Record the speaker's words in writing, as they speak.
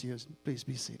Please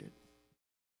be seated.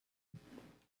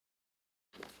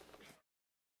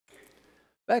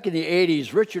 Back in the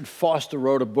 80s, Richard Foster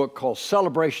wrote a book called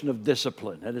Celebration of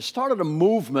Discipline, and it started a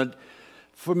movement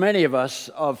for many of us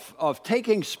of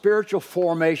taking spiritual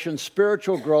formation,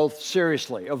 spiritual growth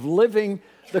seriously, of living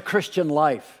the Christian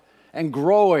life and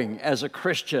growing as a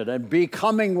Christian and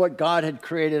becoming what God had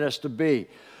created us to be.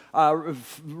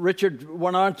 Richard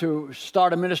went on to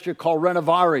start a ministry called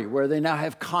Renovari, where they now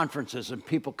have conferences and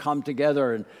people come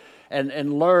together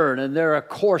and learn, and there are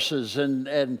courses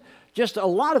and just a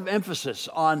lot of emphasis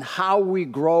on how we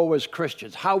grow as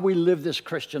Christians, how we live this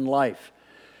Christian life.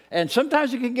 And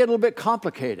sometimes it can get a little bit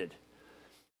complicated.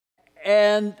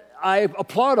 And I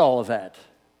applaud all of that.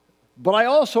 But I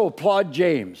also applaud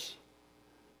James.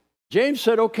 James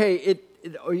said, okay,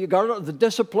 you got the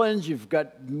disciplines, you've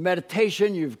got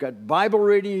meditation, you've got Bible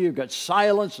reading, you've got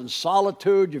silence and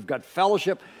solitude, you've got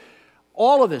fellowship,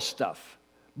 all of this stuff.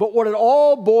 But what it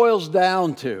all boils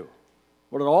down to,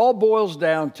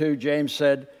 James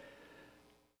said,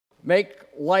 make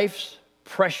life's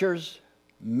pressures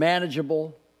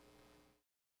manageable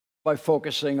by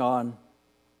focusing on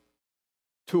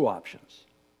two options.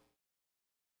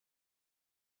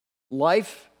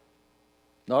 Life,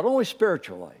 not only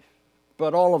spiritual life,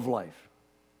 but all of life,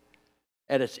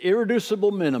 at its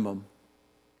irreducible minimum,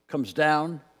 comes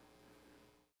down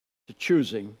to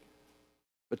choosing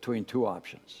between two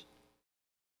options.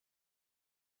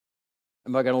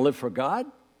 Am I going to live for God?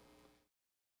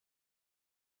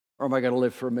 Or am I going to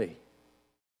live for me?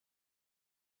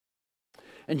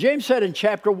 And James said in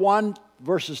chapter 1,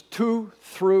 verses 2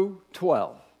 through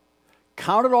 12,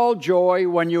 count it all joy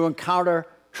when you encounter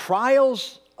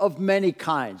trials of many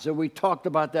kinds. And we talked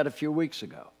about that a few weeks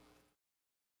ago.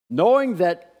 Knowing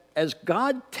that as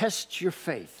God tests your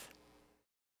faith,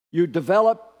 you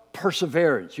develop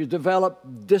perseverance, you develop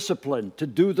discipline to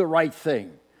do the right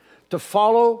thing, to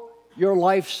follow your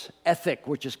life's ethic,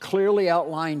 which is clearly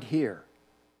outlined here.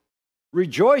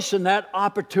 Rejoice in that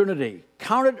opportunity.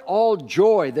 Count it all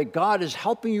joy that God is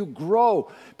helping you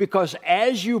grow, because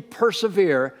as you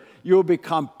persevere, you'll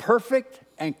become perfect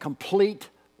and complete,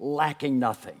 lacking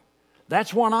nothing.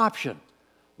 That's one option.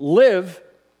 Live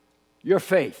your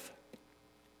faith.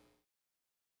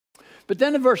 But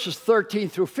then in verses 13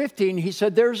 through 15, he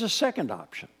said there's a second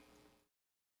option.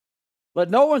 Let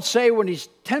no one say when he's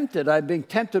tempted, I'm being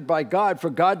tempted by God, for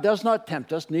God does not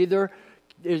tempt us, neither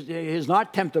is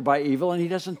not tempted by evil, and he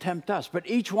doesn't tempt us. But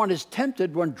each one is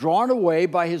tempted when drawn away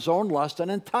by his own lust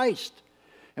and enticed.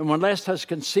 And when lust has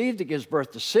conceived, it gives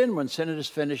birth to sin. When sin is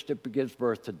finished, it gives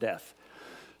birth to death.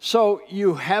 So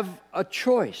you have a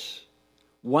choice.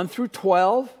 1 through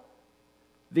 12,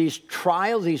 these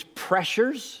trials, these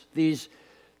pressures, these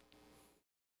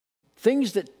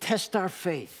things that test our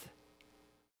faith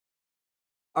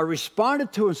are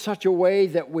responded to in such a way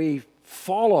that we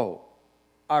follow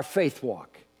our faith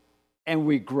walk and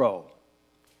we grow.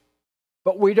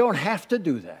 But we don't have to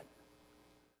do that.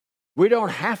 We don't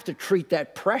have to treat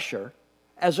that pressure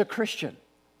as a Christian.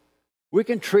 We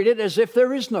can treat it as if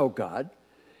there is no God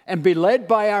and be led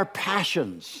by our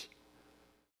passions,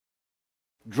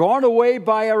 drawn away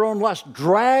by our own lust,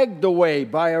 dragged away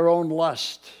by our own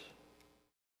lust,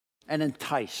 and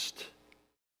enticed.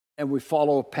 And we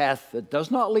follow a path that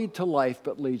does not lead to life,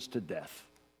 but leads to death.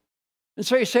 And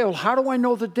so you say, well, how do I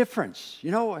know the difference?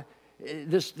 You know,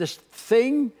 this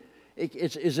thing,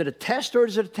 is it a test or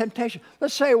is it a temptation?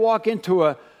 Let's say I walk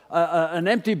into an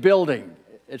empty building.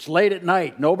 It's late at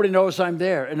night. Nobody knows I'm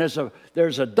there. And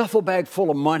there's a duffel bag full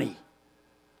of money.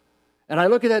 And I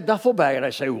look at that duffel bag and I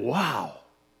say, wow,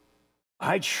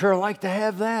 I'd sure like to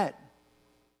have that.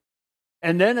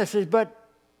 And then I say, but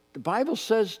the Bible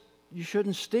says you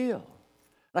shouldn't steal.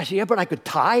 And I say, yeah, but I could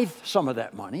tithe some of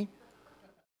that money.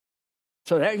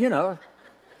 So that,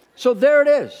 so there it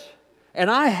is. And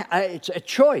it's a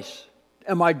choice.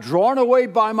 Am I drawn away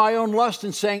by my own lust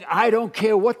and saying, I don't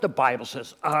care what the Bible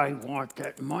says, I want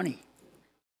that money?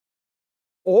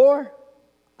 Or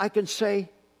I can say,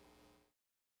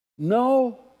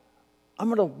 no, I'm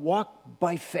going to walk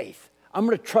by faith. I'm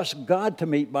going to trust God to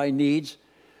meet my needs.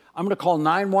 I'm going to call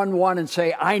 911 and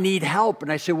say, I need help.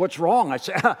 And I say, what's wrong? I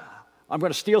say, I'm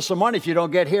going to steal some money if you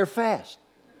don't get here fast.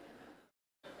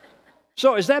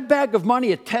 So is that bag of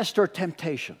money a test or a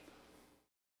temptation?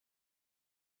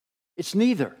 It's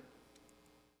neither.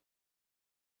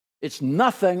 It's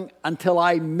nothing until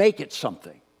I make it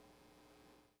something.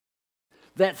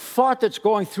 That thought that's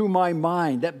going through my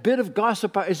mind, that bit of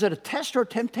gossip, is it a test or a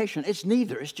temptation? It's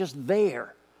neither. It's just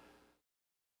there.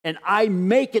 And I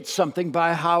make it something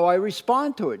by how I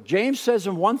respond to it. James says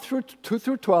in 2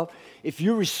 through 12, if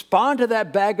you respond to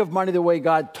that bag of money the way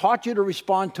God taught you to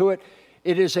respond to it,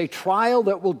 it is a trial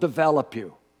that will develop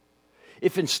you.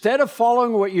 If instead of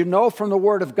following what you know from the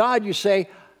Word of God, you say,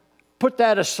 put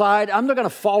that aside, I'm not going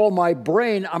to follow my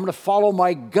brain, I'm going to follow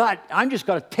my gut. I'm just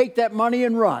going to take that money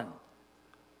and run.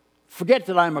 Forget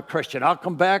that I'm a Christian. I'll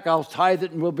come back, I'll tithe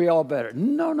it, and we'll be all better.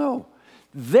 No.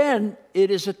 Then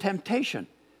it is a temptation.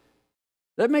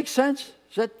 That makes sense?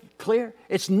 Is that clear?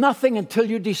 It's nothing until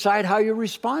you decide how you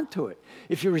respond to it.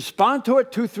 If you respond to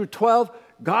it 2 through 12,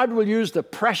 God will use the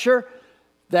pressure,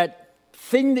 that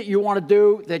thing that you want to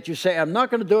do, that you say, I'm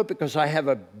not going to do it because I have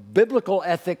a biblical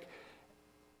ethic,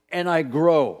 and I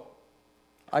grow.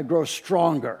 I grow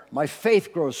stronger. My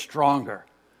faith grows stronger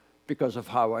because of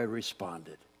how I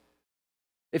responded.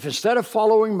 If instead of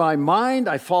following my mind,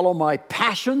 I follow my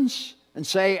passions and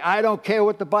say, I don't care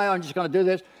what the Bible, I'm just going to do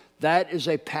this, that is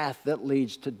a path that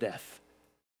leads to death.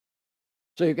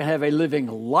 So you can have a living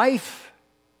life,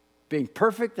 being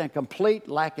perfect and complete,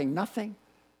 lacking nothing,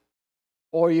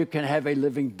 or you can have a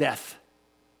living death,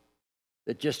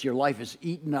 that just your life is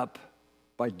eaten up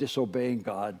by disobeying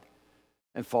God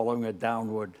and following a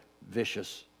downward,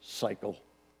 vicious cycle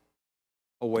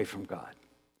away from God.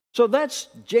 So that's,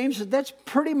 James said, that's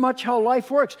pretty much how life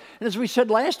works. And as we said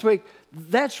last week,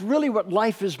 that's really what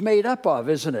life is made up of,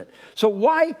 isn't it? So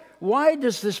why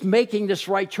does this making this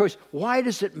right choice, why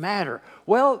does it matter?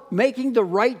 Well, making the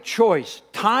right choice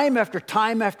time after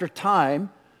time after time,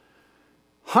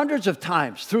 hundreds of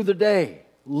times through the day,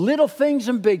 little things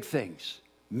and big things,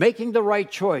 making the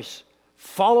right choice,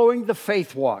 following the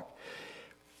faith walk.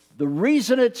 The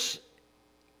reason it's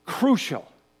crucial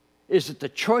is that the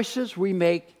choices we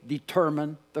make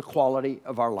determine the quality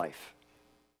of our life.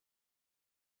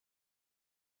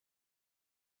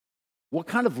 What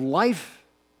kind of life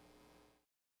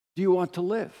do you want to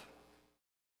live?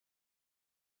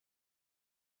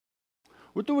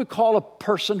 What do we call a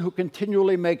person who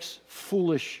continually makes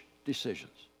foolish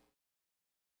decisions?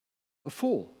 A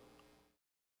fool.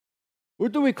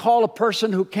 What do we call a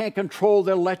person who can't control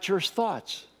their lecherous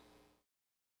thoughts?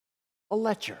 A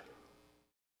lecher.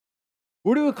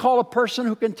 What do we call a person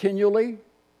who continually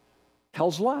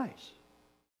tells lies?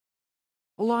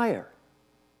 A liar.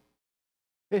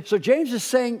 Okay, so James is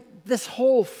saying this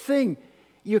whole thing,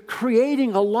 you're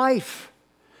creating a life.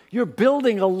 You're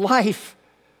building a life.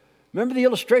 Remember the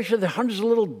illustration of the hundreds of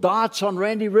little dots on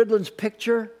Randy Ridland's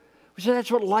picture? We said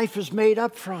that's what life is made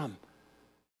up from.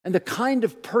 And the kind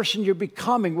of person you're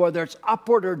becoming, whether it's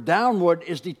upward or downward,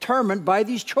 is determined by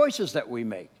these choices that we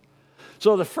make.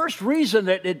 So the first reason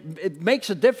that it makes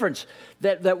a difference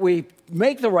that we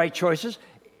make the right choices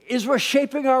is we're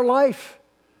shaping our life.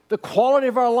 The quality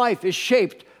of our life is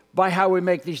shaped by how we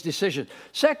make these decisions.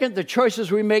 Second, the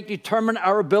choices we make determine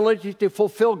our ability to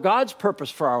fulfill God's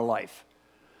purpose for our life.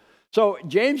 So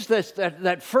James,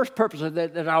 that first purpose,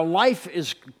 that our life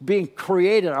is being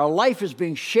created, our life is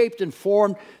being shaped and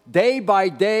formed day by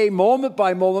day, moment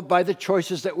by moment, by the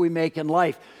choices that we make in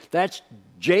life. That's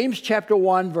James chapter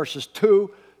 1, verses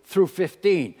 2 through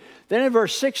 15. Then in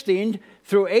verse 16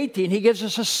 through 18, he gives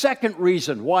us a second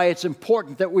reason why it's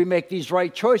important that we make these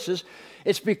right choices.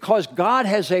 It's because God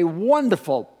has a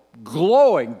wonderful,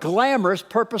 glowing, glamorous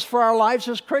purpose for our lives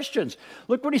as Christians.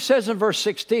 Look what he says in verse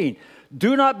 16.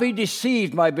 Do not be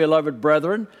deceived, my beloved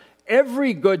brethren.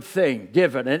 Every good thing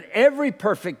given and every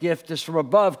perfect gift is from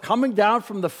above, coming down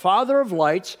from the Father of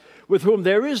lights, with whom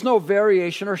there is no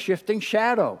variation or shifting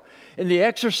shadow. In the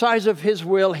exercise of his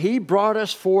will, he brought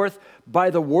us forth by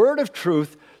the word of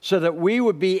truth, so that we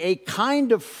would be a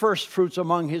kind of first fruits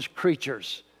among his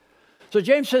creatures. So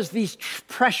James says these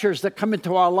pressures that come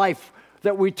into our life,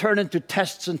 that we turn into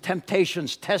tests and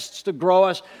temptations, tests to grow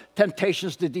us,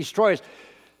 temptations to destroy us,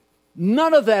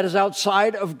 none of that is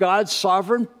outside of God's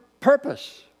sovereign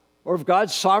purpose or of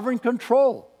God's sovereign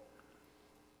control.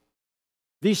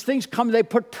 These things come, they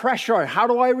put pressure on. How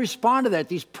do I respond to that?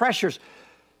 These pressures,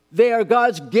 they are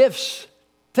God's gifts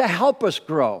to help us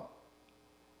grow.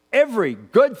 Every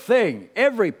good thing,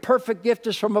 every perfect gift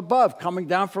is from above, coming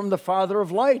down from the Father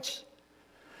of lights.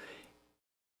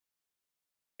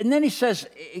 And then he says,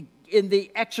 in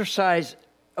the exercise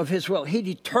of his will, he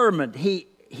determined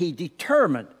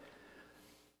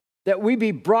that we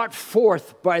be brought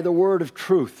forth by the word of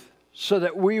truth, so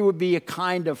that we would be a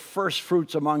kind of first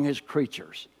fruits among his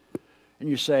creatures. And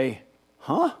you say,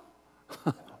 huh?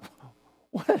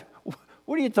 What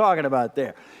are you talking about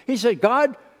there? He said,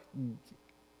 God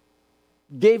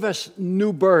gave us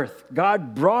new birth.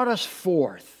 God brought us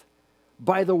forth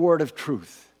by the word of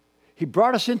truth. He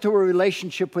brought us into a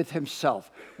relationship with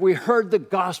himself. We heard the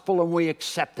gospel and we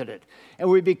accepted it. And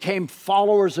we became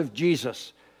followers of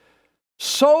Jesus.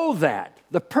 So that,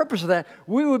 the purpose of that,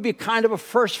 we would be kind of a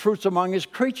first fruits among his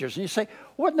creatures. And you say,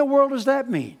 what in the world does that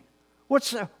mean? What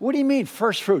do you mean,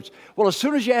 first fruits? Well, as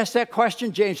soon as you ask that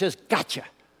question, James says, gotcha.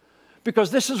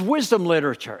 Because this is wisdom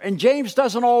literature. And James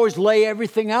doesn't always lay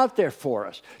everything out there for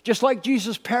us. Just like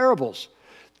Jesus' parables.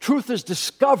 Truth is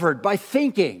discovered by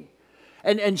thinking.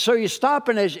 And so you stop,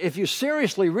 and if you're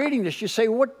seriously reading this, you say,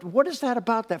 what is that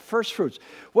about, that first fruits?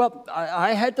 Well,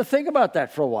 I had to think about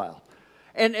that for a while.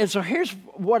 And so here's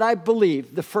what I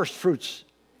believe the first fruits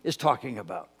is talking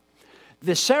about.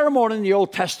 The ceremony in the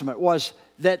Old Testament was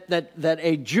that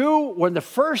a Jew, when the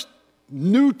first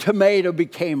new tomato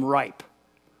became ripe,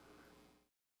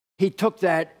 he took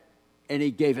that and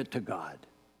he gave it to God.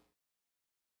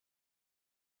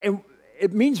 And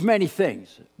it means many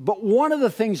things, but one of the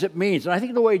things it means, and I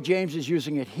think the way James is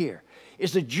using it here,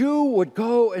 is the Jew would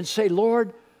go and say,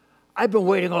 Lord, I've been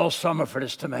waiting all summer for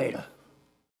this tomato.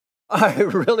 I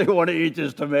really want to eat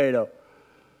this tomato,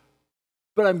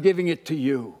 but I'm giving it to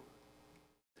you.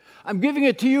 I'm giving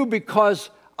it to you because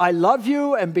I love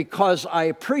you and because I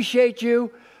appreciate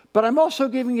you, but I'm also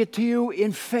giving it to you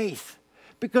in faith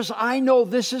because I know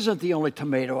this isn't the only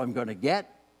tomato I'm going to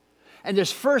get. And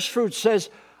this first fruit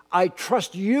says, I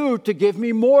trust you to give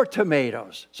me more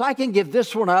tomatoes. So I can give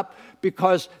this one up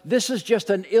because this is just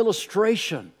an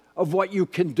illustration of what you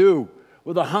can do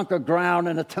with a hunk of ground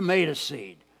and a tomato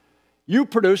seed. You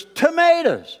produce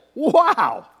tomatoes.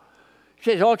 Wow.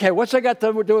 She says, okay, what's that got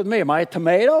to do with me? Am I a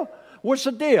tomato? What's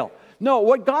the deal? No,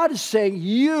 what God is saying,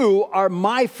 you are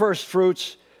my first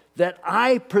fruits that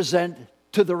I present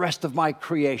to the rest of my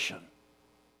creation.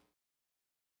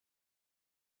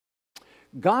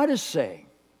 God is saying,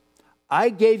 I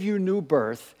gave you new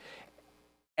birth,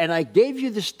 and I gave you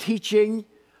this teaching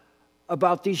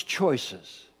about these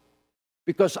choices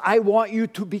because I want you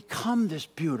to become this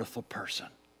beautiful person.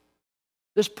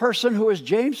 This person who, as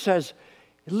James says,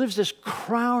 lives this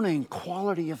crowning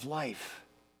quality of life.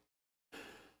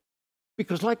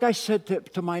 Because like I said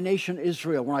to my nation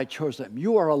Israel when I chose them,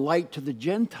 you are a light to the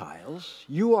Gentiles.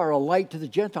 You are a light to the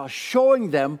Gentiles,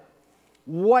 showing them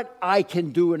what I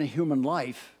can do in a human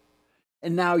life.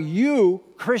 And now you,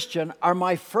 Christian, are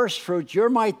my first fruits. You're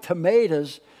my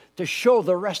tomatoes to show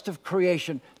the rest of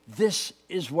creation this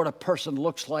is what a person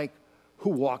looks like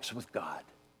who walks with God.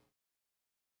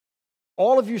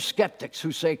 All of you skeptics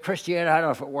who say Christianity, I don't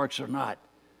know if it works or not.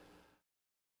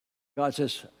 God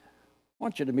says, I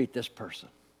want you to meet this person.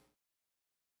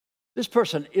 This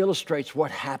person illustrates what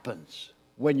happens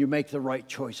when you make the right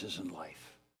choices in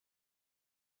life.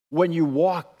 When you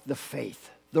walk the faith,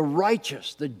 the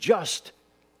righteous, the just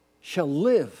shall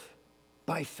live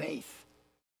by faith.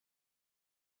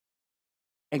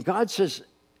 And God says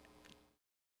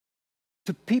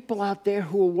to people out there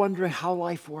who are wondering how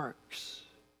life works,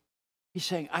 He's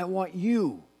saying, I want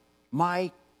you,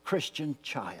 my Christian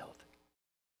child,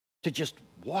 to just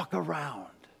walk around.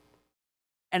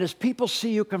 And as people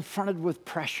see you confronted with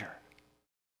pressure,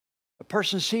 a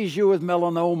person sees you with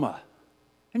melanoma,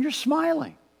 and you're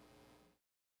smiling.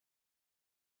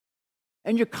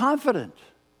 And you're confident.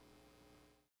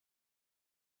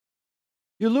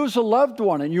 You lose a loved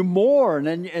one, and you mourn,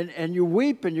 and you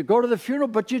weep, and you go to the funeral,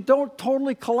 but you don't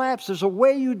totally collapse. There's a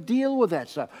way you deal with that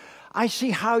stuff. I see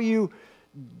how you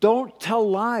don't tell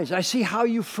lies. I see how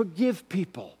you forgive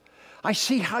people. I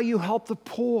see how you help the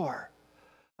poor.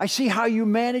 I see how you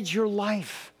manage your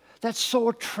life. That's so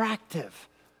attractive.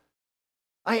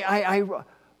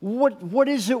 What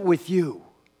is it with you?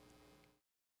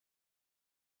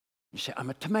 You say, I'm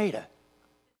a tomato.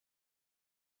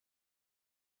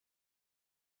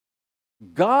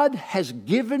 God has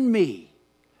given me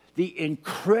the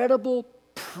incredible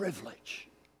privilege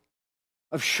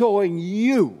of showing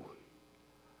you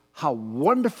how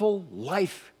wonderful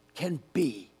life can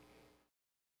be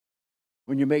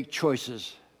when you make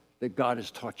choices that God has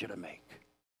taught you to make.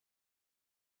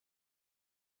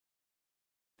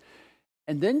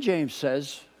 And then James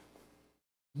says,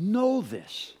 know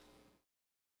this.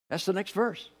 That's the next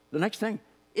verse. The next thing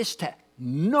is to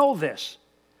know this.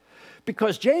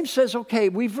 Because James says, okay,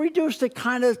 we've reduced it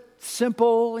kind of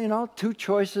simple, two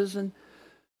choices. And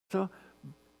so,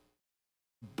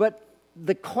 but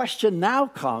the question now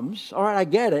comes, all right, I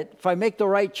get it. If I make the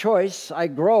right choice, I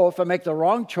grow. If I make the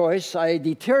wrong choice, I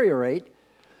deteriorate.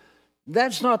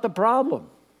 That's not the problem.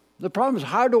 The problem is,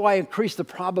 how do I increase the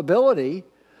probability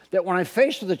that when I'm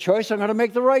faced with a choice, I'm going to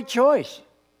make the right choice?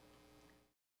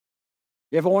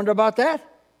 You ever wonder about that?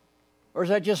 Or is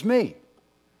that just me?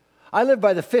 I live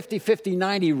by the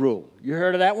 50-50-90 rule. You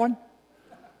heard of that one?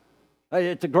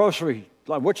 At the grocery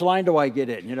line, which line do I get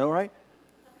in, right?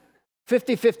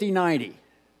 50, 90.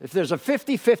 If there's a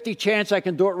 50-50 chance I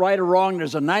can do it right or wrong,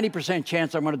 there's a 90%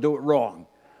 chance I'm going to do it wrong.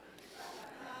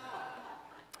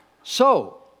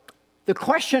 So, the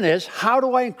question is, how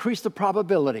do I increase the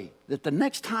probability that the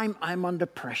next time I'm under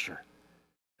pressure,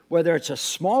 whether it's a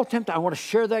small attempt, I want to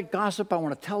share that gossip, I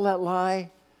want to tell that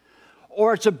lie,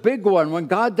 or it's a big one when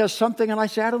God does something and I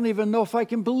say, I don't even know if I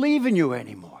can believe in you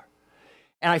anymore.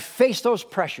 And I face those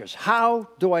pressures. How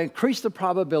do I increase the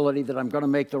probability that I'm going to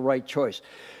make the right choice?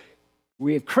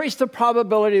 We increase the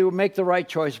probability to make the right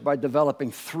choice by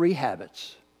developing 3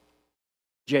 habits,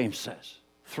 James says.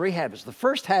 3 habits. The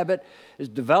first habit is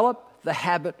develop the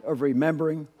habit of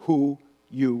remembering who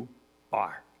you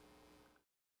are.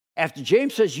 After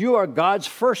James says you are God's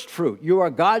first fruit, you are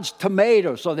God's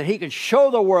tomato so that he can show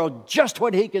the world just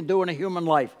what he can do in a human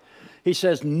life. He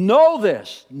says, know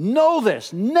this,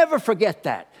 never forget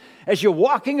that. As you're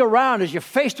walking around, as you're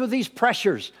faced with these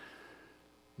pressures,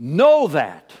 know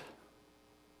that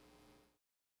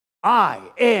I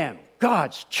am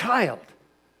God's child,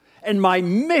 and my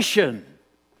mission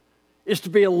is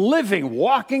to be a living,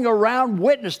 walking around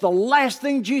witness. The last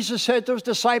thing Jesus said to his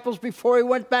disciples before he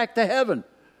went back to heaven,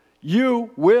 you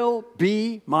will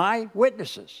be my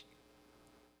witnesses.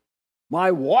 My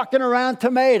walking around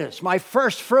tomatoes, my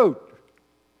first fruit.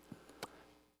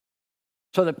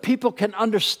 So that people can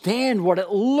understand what it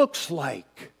looks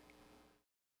like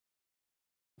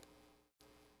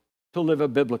to live a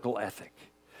biblical ethic.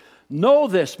 Know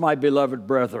this, my beloved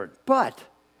brethren, but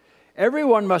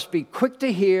everyone must be quick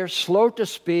to hear, slow to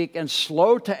speak, and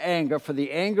slow to anger, for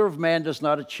the anger of man does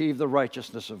not achieve the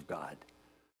righteousness of God.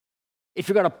 If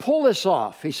you're going to pull this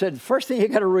off, he said, first thing you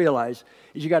got to realize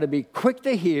is you got to be quick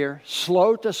to hear,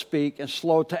 slow to speak, and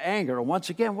slow to anger. And once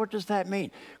again, what does that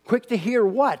mean? Quick to hear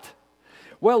what?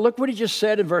 Well, look what he just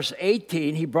said in verse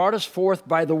 18. He brought us forth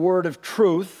by the word of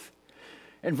truth.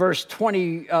 In verse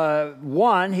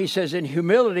 21, he says, in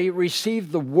humility,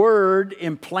 receive the word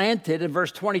implanted. In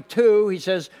verse 22, he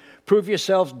says, prove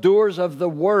yourselves doers of the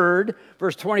word.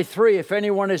 Verse 23, if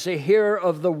anyone is a hearer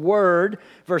of the word.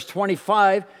 Verse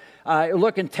 25,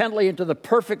 look intently into the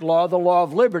perfect law, the law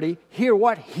of liberty. Hear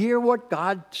what? Hear what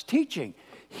God's teaching.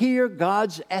 Hear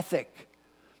God's ethic.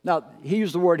 Now, he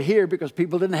used the word hear because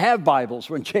people didn't have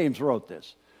Bibles when James wrote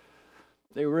this.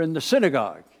 They were in the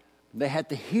synagogue. They had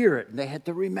to hear it, and they had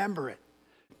to remember it.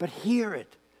 But hear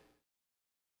it.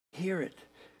 Hear it.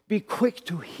 Be quick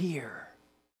to hear.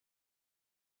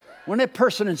 When that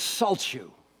person insults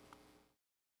you,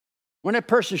 when that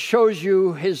person shows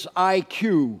you his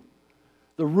IQ,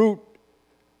 the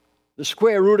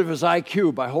square root of his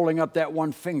IQ by holding up that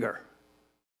one finger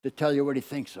to tell you what he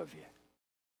thinks of you,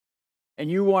 and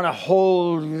you want to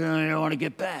hold, you want to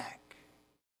get back.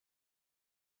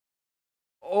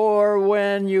 Or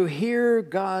when you hear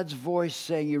God's voice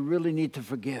saying you really need to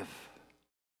forgive.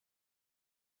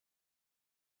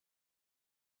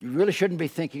 You really shouldn't be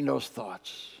thinking those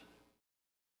thoughts.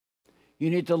 You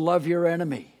need to love your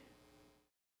enemy.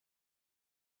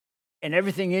 And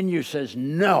everything in you says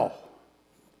no.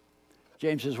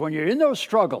 James says, when you're in those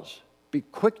struggles, be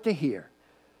quick to hear,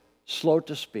 slow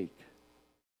to speak,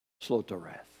 slow to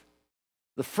wrath.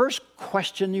 The first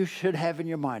question you should have in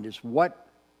your mind is, what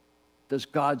does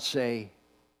God say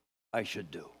I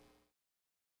should do?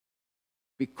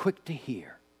 Be quick to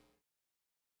hear.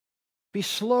 Be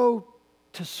slow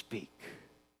to speak.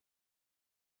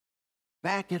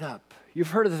 Back it up.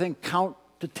 You've heard of the thing, count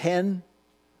to 10?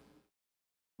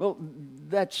 Well,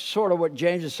 that's sort of what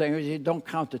James is saying. You don't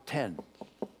count to 10.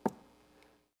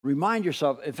 Remind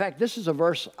yourself. In fact, this is a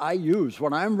verse I use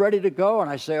when I'm ready to go, and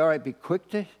I say, all right, be quick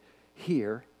to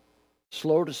hear,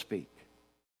 slow to speak,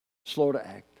 slow to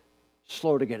act,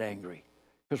 slow to get angry.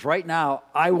 Because right now,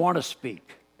 I want to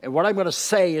speak. And what I'm going to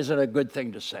say isn't a good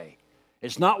thing to say.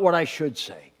 It's not what I should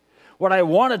say. What I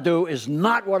want to do is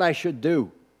not what I should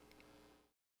do.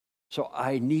 So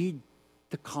I need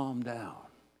to calm down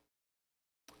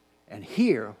and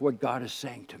hear what God is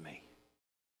saying to me.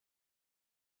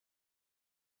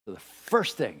 So the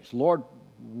first thing is, Lord,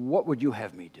 what would you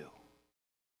have me do?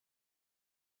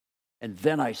 And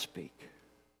then I speak.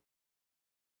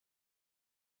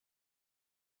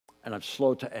 And I'm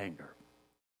slow to anger.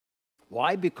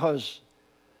 Why? Because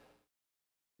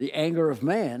the anger of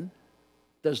man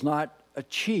does not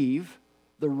achieve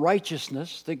the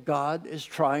righteousness that God is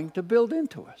trying to build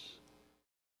into us.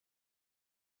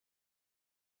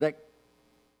 That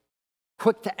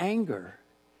quick to anger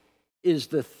is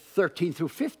the 13 through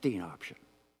 15 option.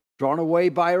 Drawn away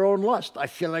by our own lust. I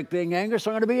feel like being angry, so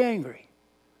I'm going to be angry.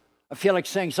 I feel like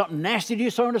saying something nasty to you,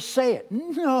 so I'm going to say it.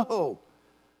 No.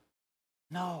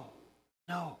 No,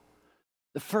 no.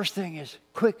 The first thing is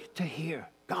quick to hear.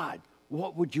 God,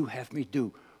 what would you have me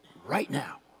do right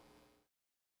now?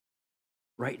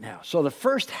 Right now. So the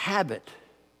first habit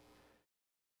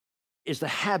is the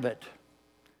habit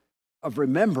of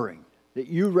remembering that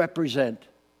you represent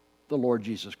the Lord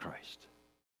Jesus Christ.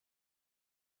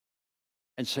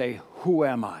 And say, who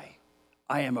am I?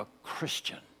 I am a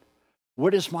Christian.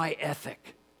 What is my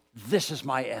ethic? This is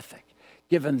my ethic.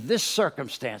 Given this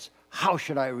circumstance, how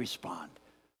should I respond?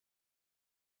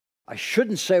 I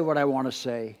shouldn't say what I want to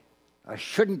say. I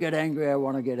shouldn't get angry. I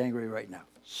want to get angry right now.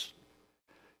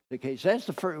 Okay, so that's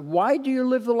the first. Why do you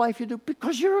live the life you do?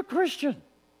 Because you're a Christian.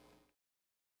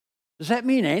 Does that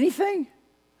mean anything?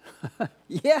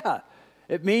 Yeah,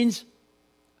 it means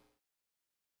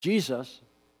Jesus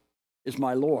is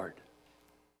my Lord.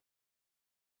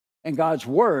 And God's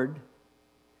word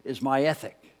is my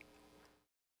ethic.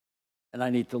 And I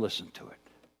need to listen to it.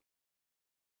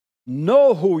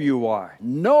 Know who you are.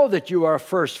 Know that you are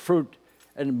first fruit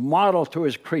and model to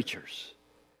his creatures.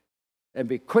 And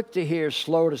be quick to hear,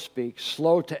 slow to speak,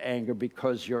 slow to anger,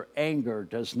 because your anger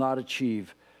does not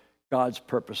achieve God's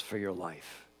purpose for your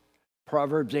life.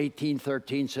 Proverbs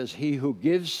 18:13 says, he who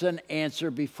gives an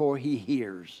answer before he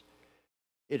hears,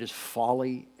 it is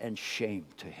folly and shame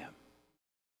to him.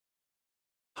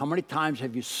 How many times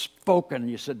have you spoken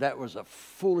and you said, that was a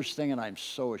foolish thing and I'm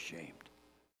so ashamed?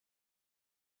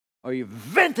 Or you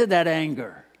vented that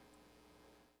anger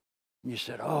and you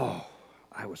said, oh,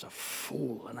 I was a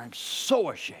fool and I'm so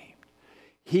ashamed.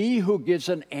 He who gives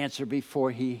an answer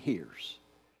before he hears,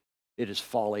 it is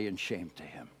folly and shame to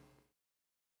him.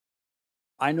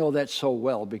 I know that so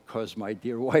well because my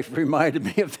dear wife reminded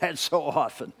me of that so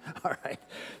often. All right.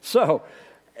 So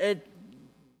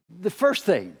the first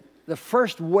thing, the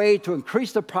first way to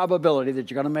increase the probability that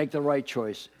you're going to make the right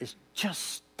choice is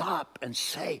just stop and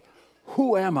say,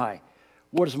 who am I?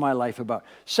 What is my life about?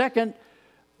 Second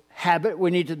habit we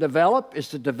need to develop is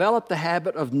to develop the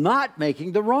habit of not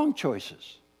making the wrong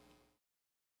choices.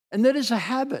 And that is a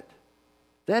habit.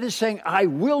 That is saying, I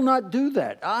will not do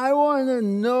that. I want to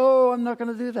know I'm not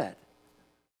going to do that.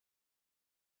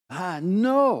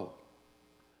 No.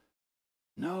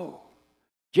 No.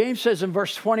 James says in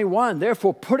verse 21,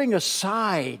 therefore putting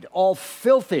aside all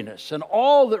filthiness and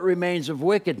all that remains of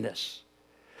wickedness.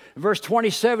 In verse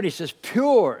 27, he says,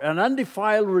 pure and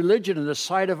undefiled religion in the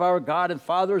sight of our God and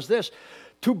Father is this,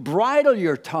 to bridle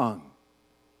your tongue,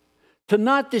 to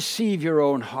not deceive your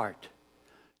own heart,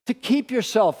 to keep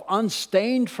yourself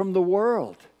unstained from the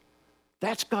world.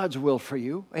 That's God's will for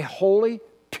you, a holy,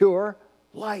 pure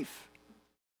life.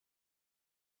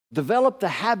 Develop the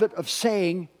habit of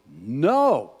saying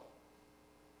no,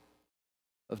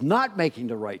 of not making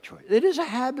the right choice. It is a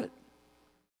habit.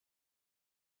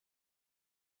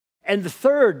 And the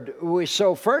third,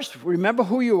 so first, remember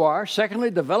who you are.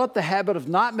 Secondly, develop the habit of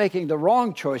not making the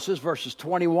wrong choices, verses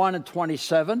 21 and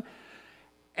 27.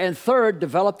 And third,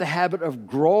 develop the habit of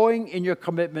growing in your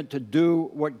commitment to do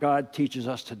what God teaches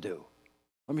us to do.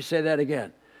 Let me say that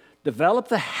again. Develop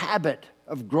the habit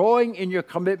of growing in your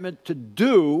commitment to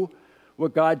do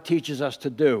what God teaches us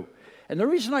to do. And the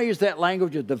reason I use that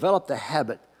language of develop the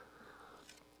habit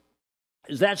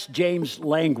is that's James'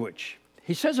 language.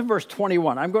 He says in verse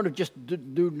 21, I'm going to just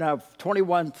do now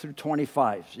 21 through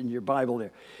 25 in your Bible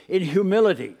there. In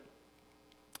humility,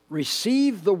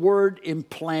 receive the word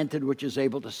implanted which is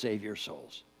able to save your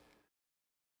souls.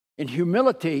 In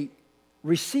humility,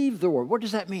 receive the word. What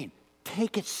does that mean?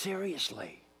 Take it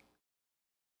seriously.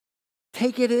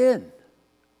 Take it in.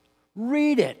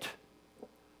 Read it.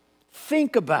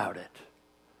 Think about it.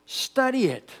 Study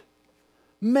it.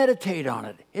 Meditate on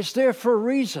it. It's there for a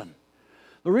reason.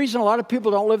 The reason a lot of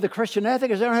people don't live the Christian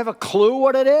ethic is they don't have a clue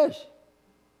what it is.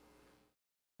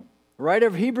 The writer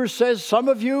of Hebrews says, some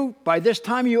of you, by this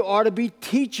time, you ought to be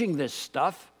teaching this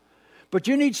stuff, but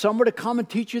you need someone to come and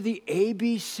teach you the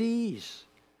ABCs.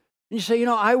 And you say,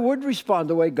 I would respond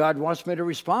the way God wants me to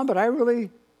respond, but I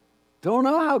really don't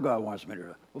know how God wants me to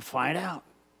respond. Well, find out.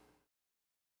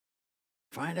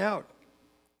 Find out.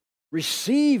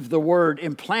 Receive the word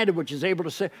implanted, which is able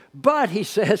to say, but, he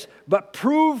says, but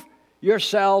prove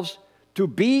yourselves to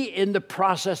be in the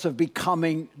process of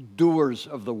becoming doers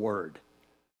of the word.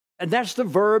 And that's the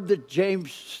verb that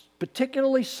James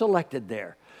particularly selected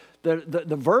there.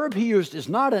 The verb he used is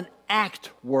not an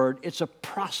act word, it's a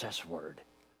process word.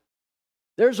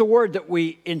 There's a word that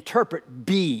we interpret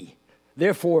be.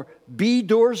 Therefore, be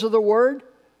doers of the word.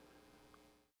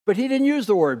 But he didn't use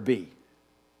the word be.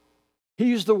 He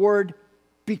used the word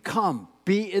become,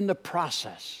 be in the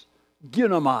process.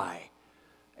 Ginomai,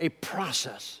 a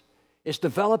process. It's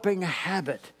developing a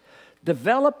habit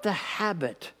develop the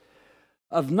habit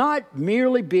of not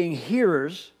merely being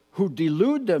hearers who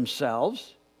delude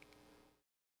themselves,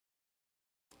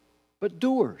 but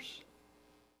doers.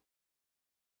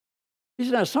 He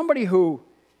said, now somebody who,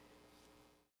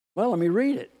 well, let me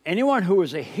read it. Anyone who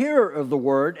is a hearer of the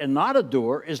word and not a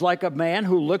doer is like a man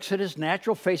who looks at his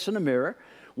natural face in the mirror.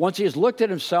 Once he has looked at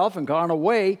himself and gone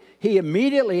away, he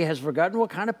immediately has forgotten what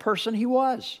kind of person he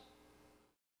was.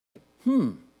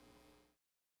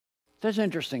 That's an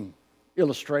interesting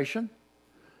illustration.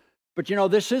 But you know,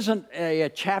 this isn't a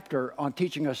chapter on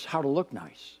teaching us how to look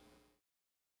nice.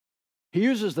 He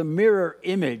uses the mirror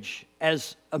image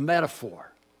as a metaphor.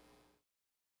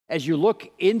 As you look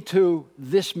into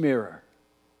this mirror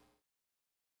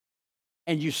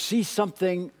and you see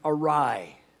something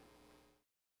awry,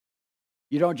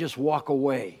 you don't just walk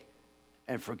away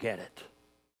and forget it.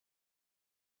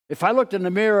 If I looked in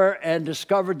the mirror and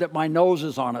discovered that my nose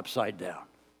is on upside down,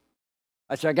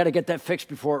 I said, I got to get that fixed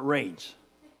before it rains.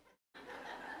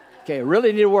 Okay, I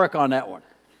really need to work on that one.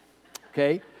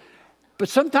 Okay? But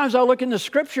sometimes I'll look in the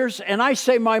scriptures and I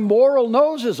say my moral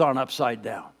nose is on upside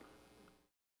down.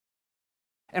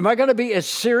 Am I going to be as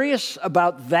serious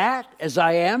about that as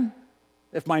I am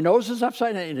if my nose is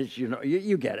upside down? You know,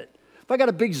 you get it. If I got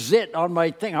a big zit on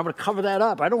my thing, I'm going to cover that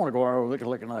up. I don't want to go around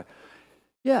looking like,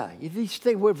 yeah, these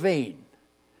things were vain.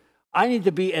 I need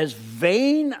to be as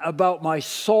vain about my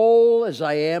soul as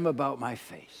I am about my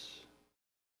face.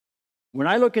 When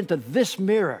I look into this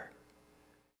mirror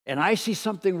and I see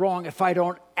something wrong, if I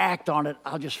don't act on it,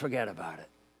 I'll just forget about it.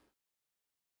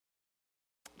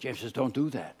 James says, don't do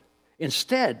that.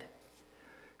 Instead,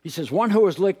 he says, one who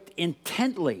has looked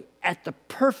intently at the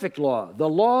perfect law, the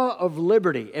law of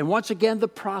liberty, and once again the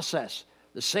process,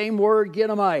 the same word,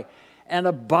 ginomai, and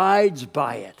abides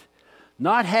by it,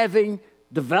 not having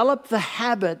developed the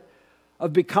habit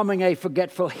of becoming a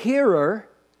forgetful hearer,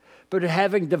 but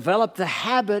having developed the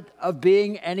habit of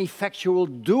being an effectual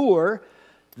doer,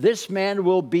 this man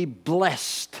will be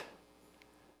blessed.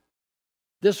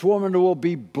 This woman will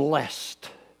be blessed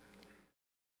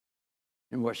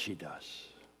in what she does.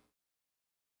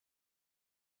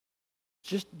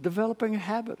 Just developing a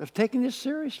habit of taking this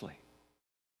seriously.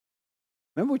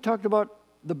 Remember we talked about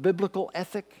the biblical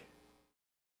ethic?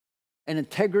 And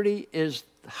integrity is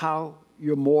how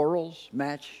your morals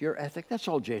match your ethic. That's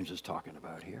all James is talking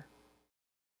about here.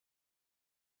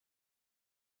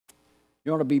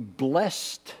 You want to be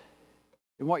blessed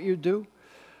in what you do?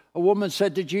 A woman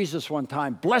said to Jesus one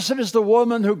time, "Blessed is the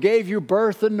woman who gave you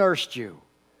birth and nursed you."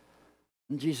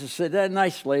 And Jesus said,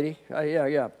 nice lady.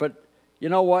 Yeah. But you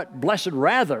know what? Blessed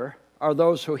rather are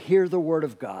those who hear the word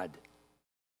of God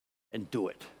and do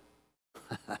it.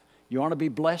 You want to be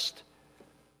blessed?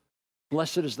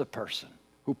 Blessed is the person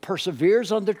who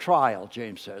perseveres under trial,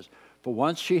 James says. For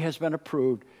once she has been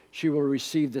approved, she will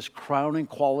receive this crowning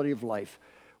quality of life,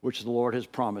 which the Lord has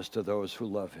promised to those who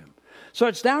love him. So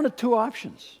it's down to two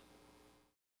options.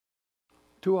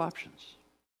 Two options.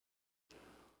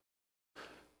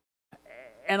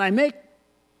 And I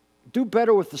do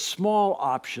better with the small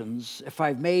options if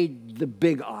I've made the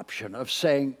big option of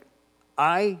saying,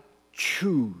 I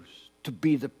choose to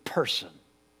be the person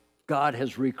God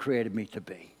has recreated me to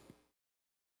be.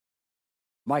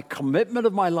 My commitment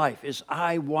of my life is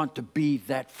I want to be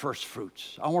that first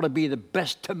fruits. I want to be the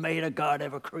best tomato God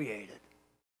ever created.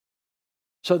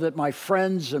 So that my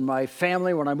friends and my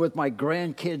family, when I'm with my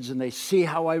grandkids and they see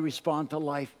how I respond to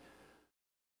life,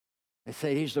 they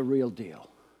say, he's the real deal.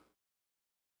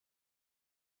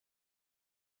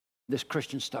 This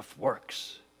Christian stuff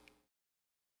works.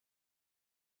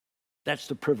 That's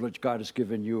the privilege God has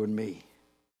given you and me.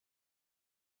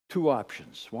 Two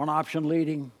options. One option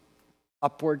leading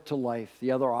upward to life.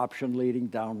 The other option leading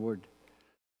downward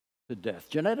to death.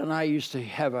 Jeanette and I used to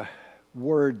have a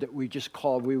word that we just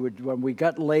called, when we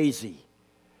got lazy,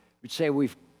 we'd say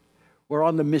we're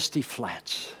on the misty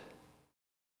flats.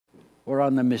 We're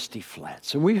on the misty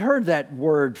flats. And we heard that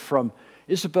word from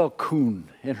Isabel Kuhn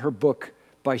in her book,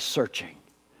 By Searching.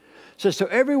 It says,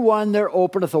 to everyone there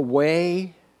openeth a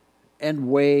way and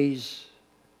ways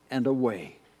and a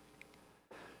way.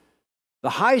 The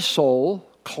high soul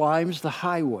climbs the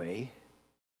highway,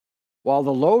 while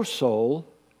the low soul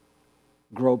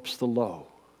gropes the low.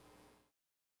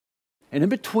 And in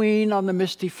between, on the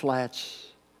misty flats,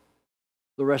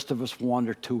 the rest of us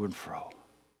wander to and fro.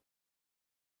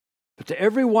 But to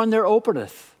everyone there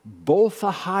openeth both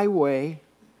a highway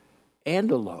and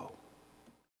a low.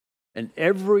 And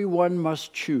everyone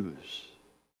must choose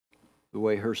the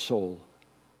way her soul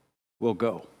will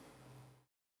go.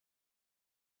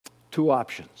 Two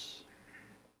options.